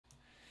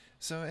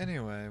So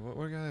anyway, what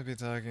we're going to be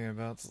talking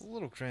about is a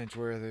little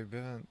cringe-worthy,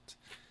 but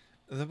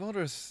the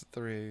Baldur's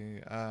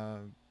 3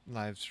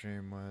 live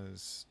stream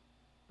was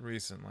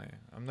recently.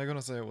 I'm not going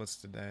to say it was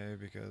today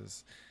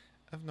because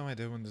I have no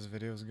idea when this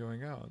video is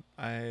going out.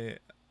 I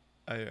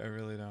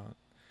really don't.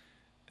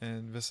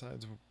 And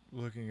besides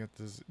looking at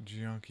this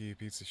junky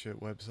piece of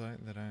shit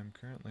website that I am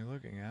currently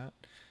looking at,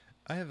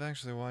 I have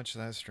actually watched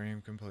that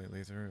stream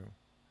completely through.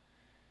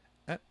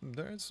 And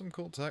there is some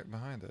cool tech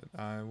behind it.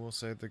 I will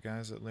say the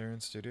guys at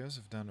Lyrian Studios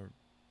have done an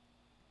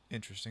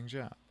interesting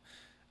job.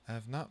 I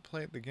have not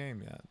played the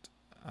game yet.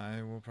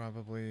 I will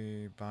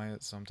probably buy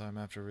it sometime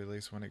after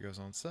release when it goes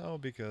on sale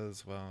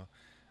because, well,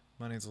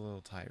 money's a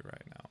little tight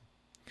right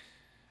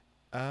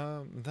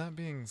now. That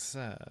being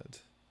said,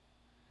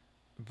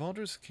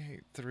 Baldur's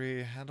Gate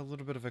 3 had a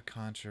little bit of a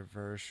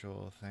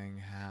controversial thing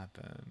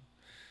happen,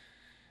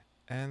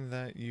 and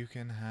that you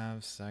can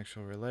have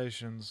sexual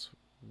relations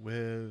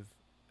with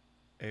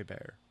a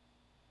bear.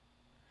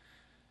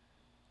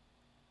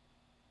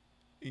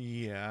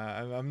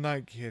 Yeah, I'm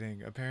not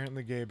kidding.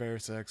 Apparently, gay bear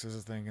sex is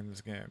a thing in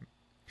this game.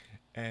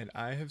 And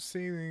I have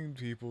seen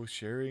people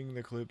sharing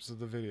the clips of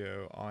the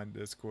video on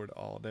Discord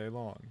all day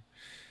long.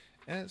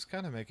 And it's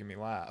kind of making me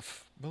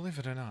laugh, believe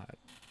it or not.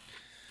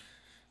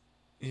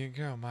 Your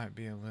girl might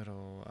be a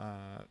little,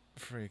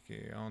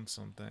 freaky on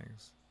some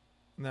things.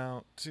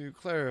 Now, to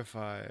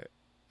clarify,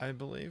 I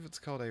believe it's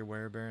called a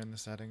werebear in the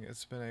setting.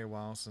 It's been a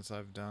while since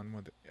I've done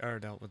with or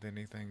dealt with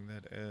anything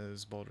that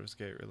is Baldur's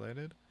Gate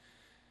related.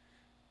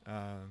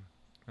 Um,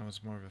 I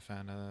was more of a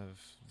fan of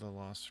the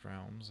Lost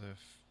Realms,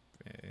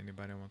 if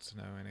anybody wants to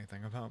know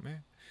anything about me.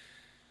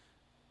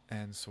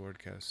 And Sword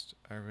Coast.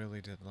 I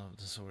really did love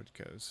the Sword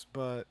Coast.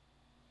 But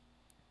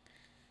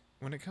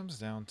when it comes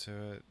down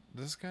to it,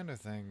 this kind of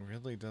thing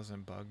really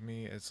doesn't bug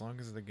me as long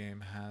as the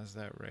game has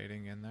that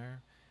rating in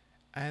there.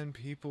 And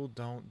people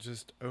don't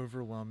just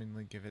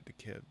overwhelmingly give it to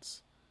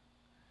kids.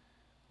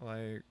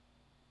 Like,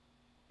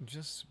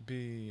 just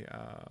be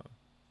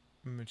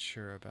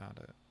mature about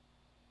it.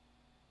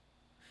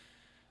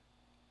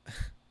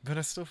 But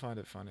I still find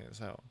it funny as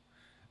hell.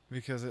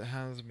 Because it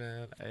has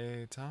been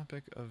a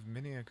topic of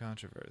many a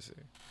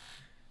controversy.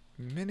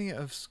 Many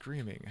of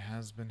screaming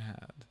has been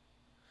had.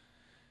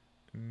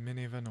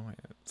 Many of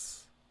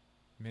annoyance.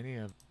 Many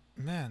of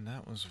man,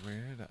 that was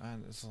weird.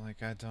 It's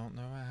like I don't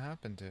know what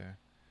happened here.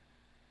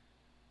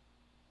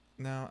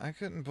 Now I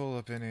couldn't pull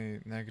up any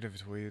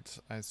negative tweets.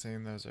 I'd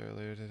seen those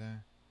earlier today,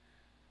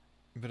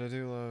 but I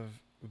do love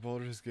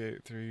Baldur's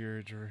Gate 3.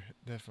 You're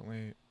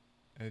definitely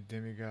a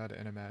demigod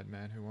and a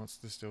madman who wants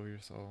to steal your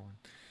soul and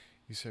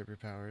usurp your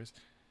powers.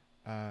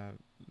 Uh,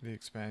 the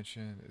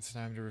expansion. It's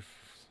time to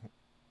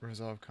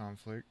resolve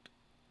conflict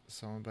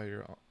summoned by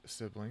your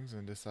siblings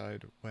and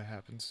decide what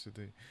happens to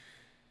the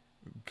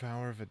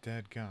power of a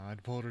dead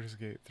god. Baldur's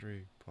Gate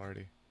 3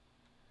 party.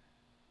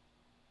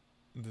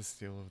 The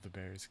steal of the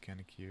bear is kind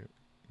of cute.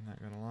 I'm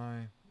not gonna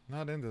lie.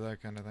 Not into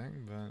that kind of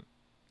thing, but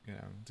you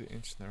know, to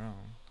each their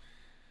own.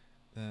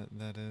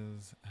 That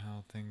is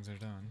how things are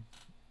done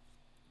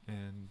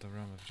in the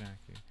realm of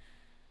Jackie.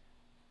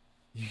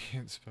 You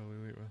can't spell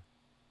Liliwa.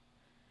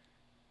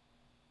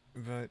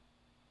 But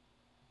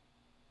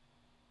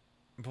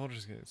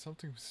Baldur's Gate,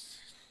 something.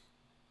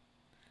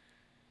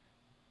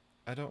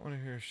 I don't want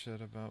to hear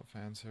shit about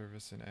fan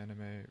service in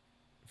anime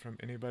from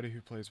anybody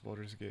who plays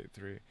Baldur's Gate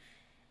 3.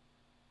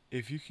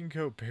 If you can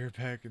go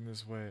bareback in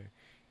this way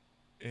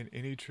in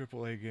any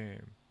AAA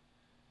game,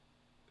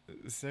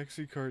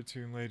 sexy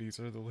cartoon ladies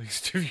are the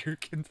least of your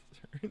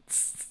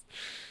concerns.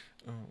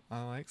 Oh,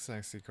 I like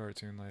sexy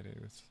cartoon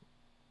ladies.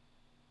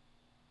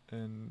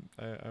 And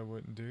I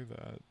wouldn't do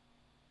that.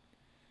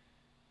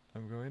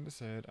 I'm going to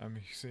say it, I'm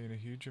seeing a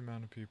huge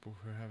amount of people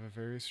who have a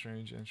very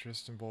strange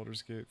interest in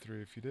Baldur's Gate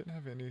 3. If you didn't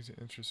have any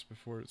interest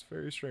before, it's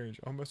very strange.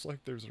 Almost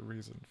like there's a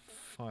reason.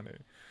 Funny.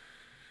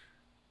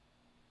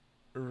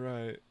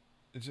 Right.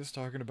 Just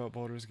talking about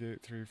Baldur's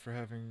Gate 3 for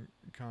having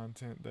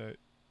content that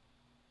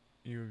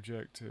you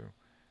object to.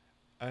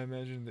 I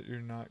imagine that you're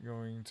not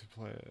going to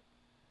play it.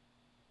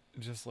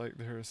 Just like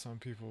there are some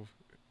people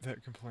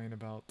that complain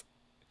about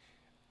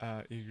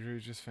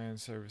egregious fan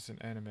service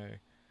in anime.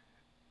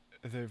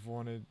 They've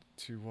wanted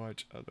to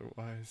watch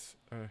otherwise.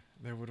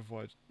 They would have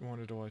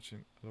wanted to watch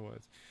it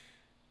otherwise.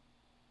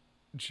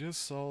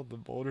 Just saw the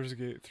Baldur's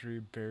Gate 3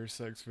 bear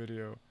sex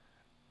video.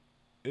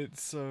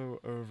 It's so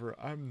over.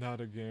 I'm not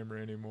a gamer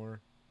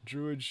anymore.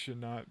 Druids should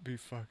not be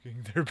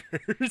fucking their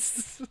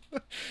bears.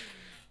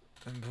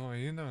 And boy,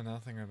 you know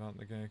nothing about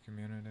the gay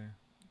community.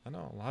 I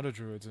know a lot of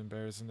druids and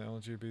bears in the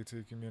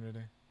LGBT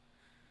community.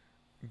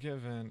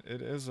 Given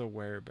it is a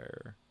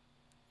werebear,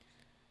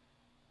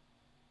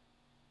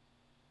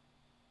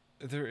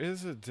 there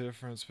is a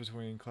difference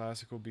between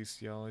classical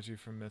bestiality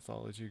from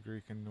mythology,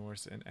 Greek and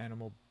Norse, and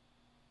animal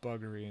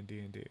buggery in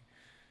D&D.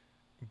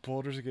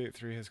 Baldur's Gate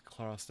 3 has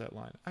crossed that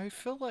line. I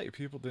feel like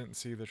people didn't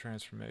see the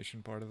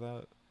transformation part of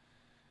that.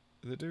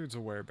 The dude's a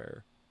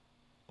werebear.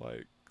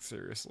 Like,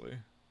 seriously.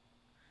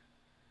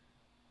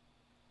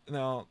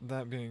 Now,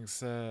 that being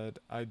said,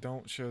 I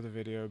don't show the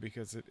video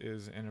because it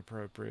is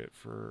inappropriate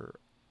for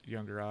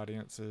younger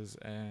audiences,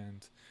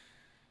 and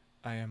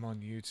I am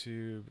on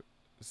YouTube,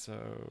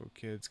 so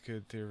kids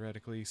could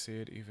theoretically see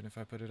it even if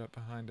I put it up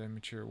behind a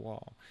mature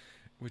wall,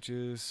 which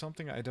is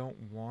something I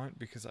don't want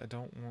because I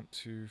don't want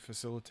to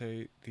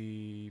facilitate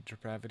the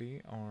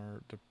depravity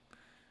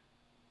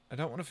I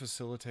don't want to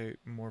facilitate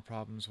more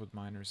problems with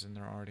minors than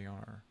there already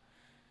are.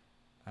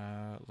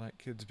 Let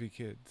kids be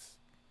kids.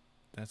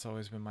 That's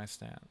always been my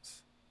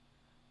stance.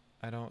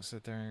 I don't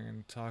sit there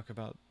and talk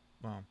about,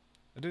 well,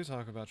 I do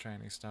talk about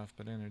tranny stuff,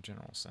 but in a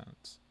general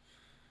sense.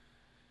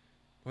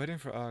 Waiting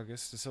for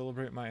August to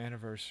celebrate my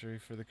anniversary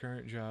for the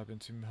current job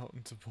and to melt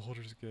into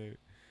Baldur's Gate.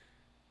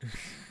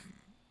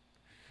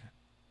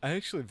 I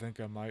actually think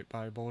I might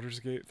buy Baldur's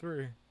Gate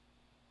 3.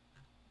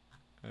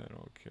 I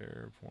don't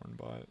care, porn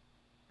bot.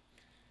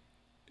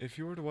 If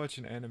you were to watch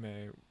an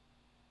anime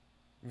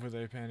with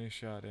a panty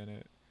shot in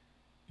it,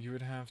 you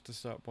would have to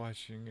stop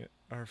watching it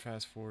or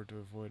fast forward to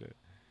avoid it.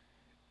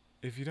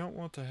 If you don't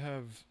want to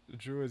have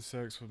druid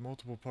sex with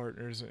multiple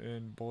partners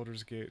in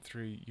Baldur's Gate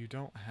 3, you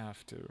don't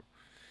have to.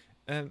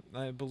 And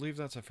I believe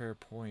that's a fair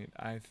point.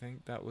 I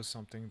think that was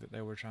something that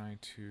they were trying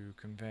to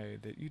convey,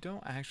 that you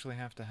don't actually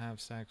have to have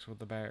sex with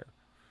the bear.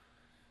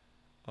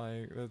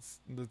 Like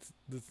that's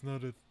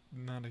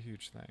not a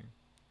huge thing.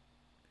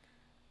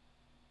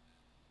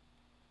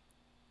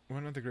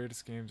 One of the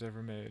greatest games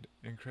ever made.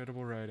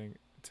 Incredible writing,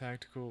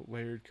 tactical,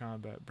 layered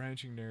combat,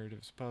 branching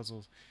narratives,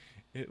 puzzles.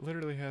 It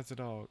literally has it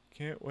all.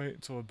 Can't wait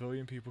until a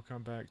billion people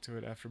come back to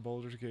it after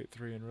Baldur's Gate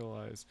 3 and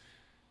realize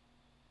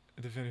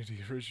Divinity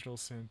Original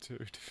Sin 2.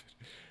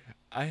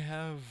 I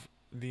have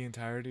the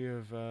entirety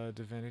of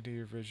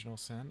Divinity Original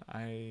Sin.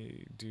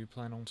 I do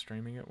plan on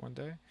streaming it one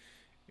day.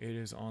 It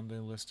is on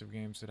the list of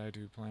games that I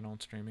do plan on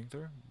streaming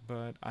through,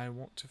 but I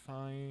want to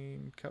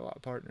find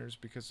co-op partners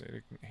because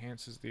it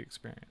enhances the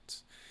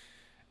experience.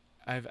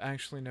 I've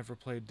actually never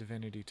played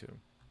Divinity 2.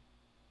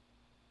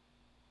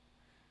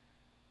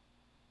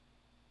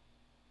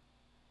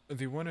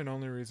 The one and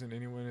only reason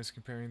anyone is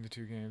comparing the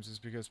two games is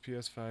because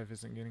PS5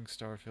 isn't getting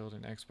Starfield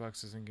and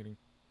Xbox isn't getting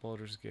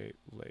Baldur's Gate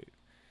late.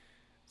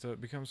 So it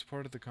becomes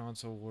part of the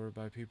console war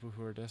by people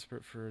who are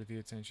desperate for the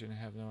attention and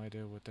have no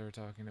idea what they're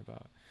talking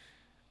about.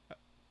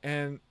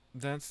 And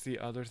that's the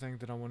other thing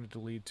that I wanted to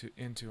lead to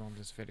into on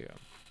this video.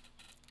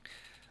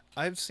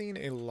 I've seen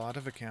a lot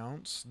of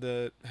accounts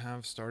that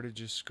have started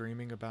just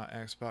screaming about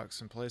Xbox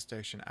and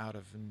PlayStation out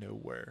of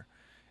nowhere.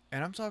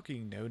 And I'm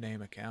talking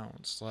no-name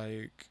accounts.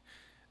 Like,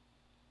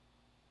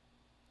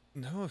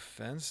 no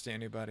offense to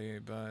anybody,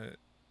 but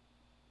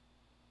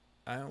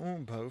I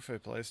own both a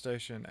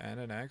PlayStation and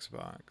an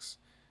Xbox.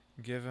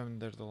 Given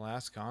they're the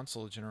last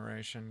console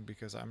generation,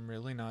 because I'm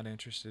really not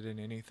interested in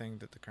anything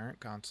that the current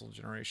console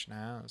generation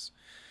has.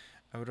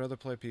 I would rather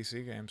play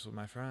PC games with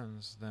my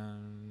friends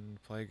than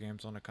play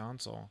games on a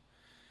console.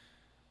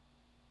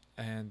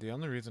 And the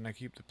only reason I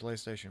keep the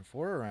PlayStation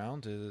 4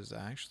 around is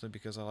actually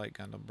because I like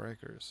Gundam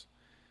Breakers.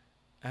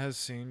 As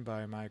seen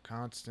by my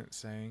constant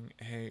saying,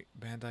 hey,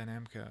 Bandai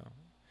Namco,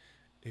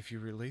 if you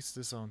release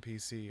this on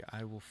PC,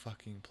 I will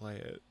fucking play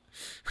it.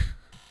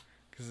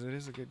 Because it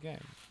is a good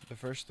game. The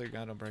first three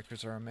Gundam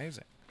Breakers are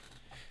amazing.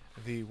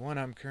 The one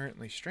I'm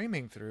currently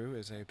streaming through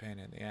is a pain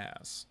in the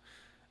ass.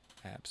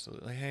 I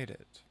absolutely hate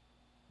it.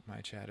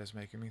 My chat is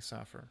making me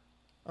suffer.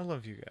 I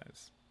love you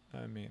guys.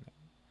 I mean it.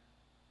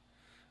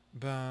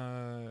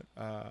 But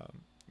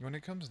when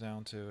it comes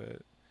down to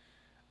it,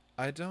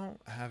 I don't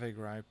have a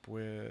gripe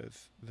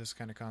with this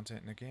kind of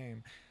content in a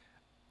game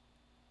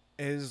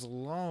as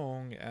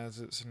long as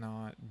it's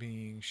not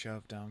being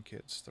shoved down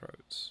kids'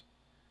 throats.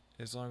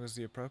 As long as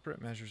the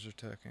appropriate measures are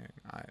taken,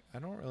 I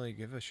don't really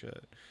give a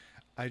shit.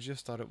 I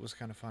just thought it was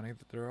kind of funny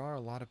that there are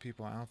a lot of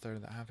people out there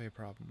that have a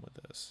problem with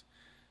this.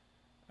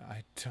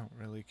 I don't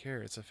really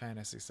care. It's a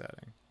fantasy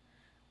setting.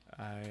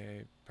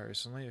 I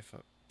personally, if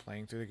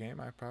playing through the game,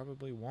 I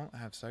probably won't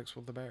have sex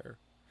with the bear.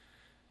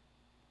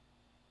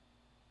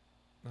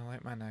 I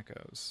like my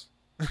neckos.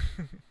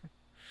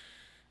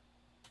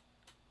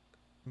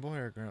 Boy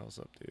or girl's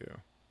up to you.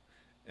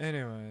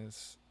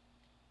 Anyways,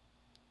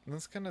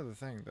 that's kind of the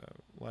thing,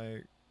 though.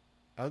 Like,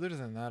 other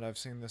than that, I've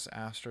seen this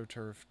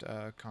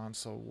astroturfed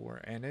console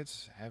war, and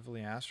it's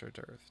heavily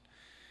astroturfed.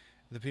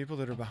 The people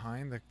that are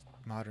behind the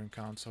modern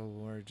console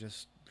war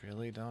just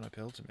really don't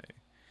appeal to me.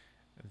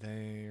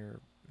 They're,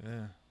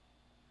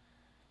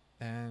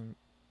 and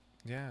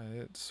yeah,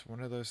 it's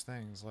one of those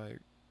things. Like,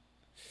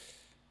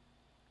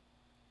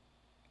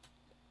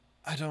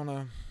 I don't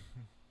know.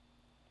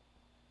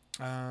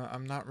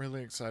 I'm not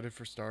really excited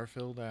for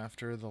Starfield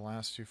after the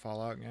last two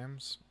Fallout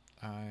games.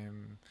 I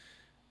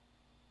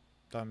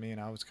mean,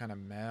 I was kind of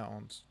meh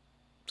on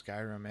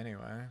Skyrim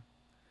anyway.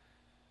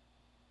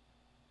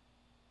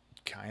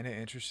 Kind of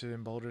interested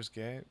in Baldur's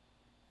Gate,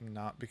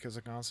 not because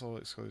of console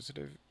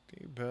exclusivity,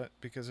 but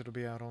because it'll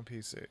be out on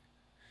PC.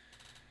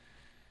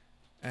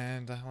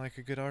 And I like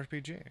a good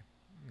RPG.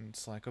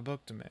 It's like a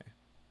book to me.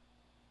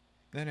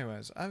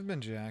 Anyways, I've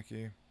been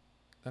Jackie.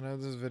 I know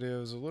this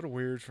video is a little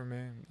weird for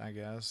me, I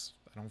guess.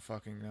 I don't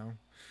fucking know.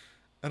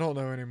 I don't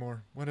know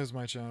anymore. What is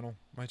my channel?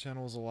 My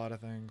channel is a lot of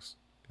things.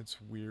 It's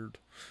weird.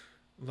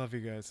 Love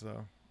you guys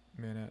though.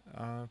 Mean it.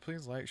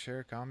 Please like,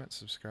 share, comment,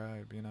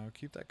 subscribe. You know,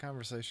 keep that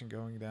conversation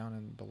going down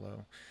and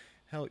below.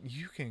 Hell,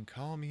 you can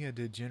call me a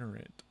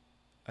degenerate.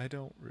 I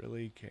don't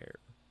really care.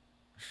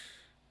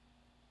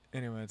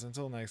 Anyways,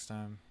 until next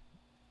time.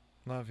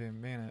 Love you.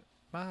 Mean it.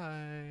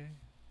 Bye.